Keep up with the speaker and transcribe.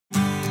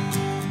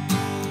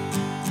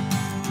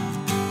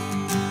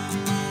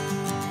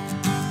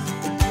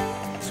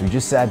So we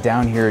just sat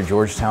down here at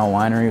Georgetown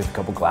Winery with a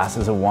couple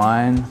glasses of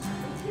wine.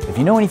 If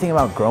you know anything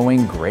about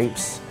growing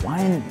grapes,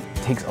 wine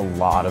takes a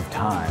lot of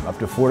time, up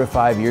to 4 to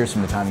 5 years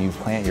from the time you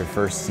plant your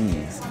first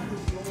seeds.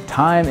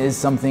 Time is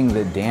something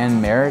that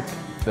Dan Merrick,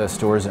 the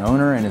store's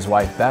owner, and his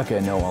wife Becca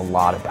know a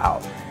lot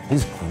about.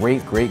 His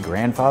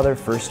great-great-grandfather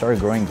first started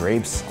growing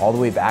grapes all the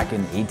way back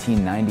in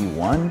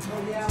 1891.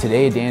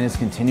 Today, Dan is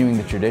continuing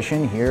the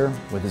tradition here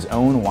with his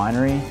own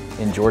winery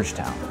in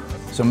Georgetown.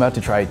 So I'm about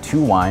to try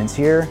 2 wines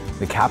here,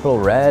 the Capital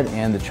Red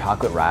and the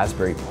Chocolate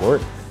Raspberry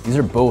Port. These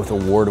are both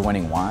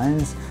award-winning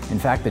wines. In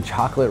fact, the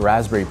Chocolate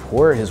Raspberry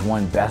Port has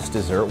won Best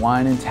Dessert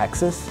Wine in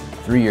Texas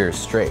 3 years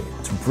straight.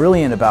 What's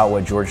brilliant about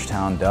what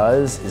Georgetown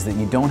does is that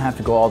you don't have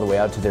to go all the way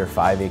out to their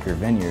 5-acre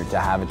vineyard to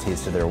have a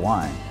taste of their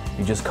wine.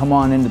 You just come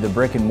on into the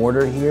brick and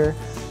mortar here,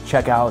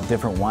 check out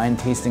different wine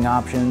tasting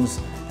options,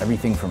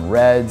 everything from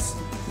reds,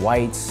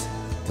 whites,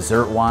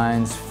 dessert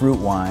wines, fruit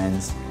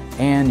wines,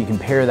 and you can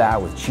pair that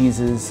with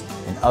cheeses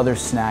and other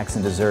snacks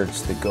and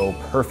desserts that go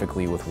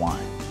perfectly with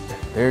wine.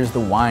 There's the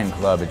Wine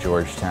Club at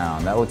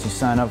Georgetown. That lets you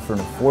sign up for an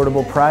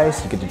affordable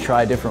price. You get to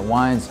try different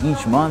wines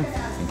each month,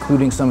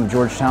 including some of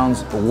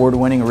Georgetown's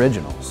award-winning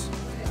originals.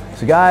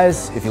 So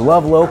guys, if you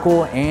love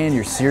local and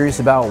you're serious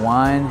about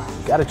wine,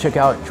 you gotta check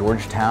out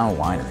Georgetown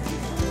Winery.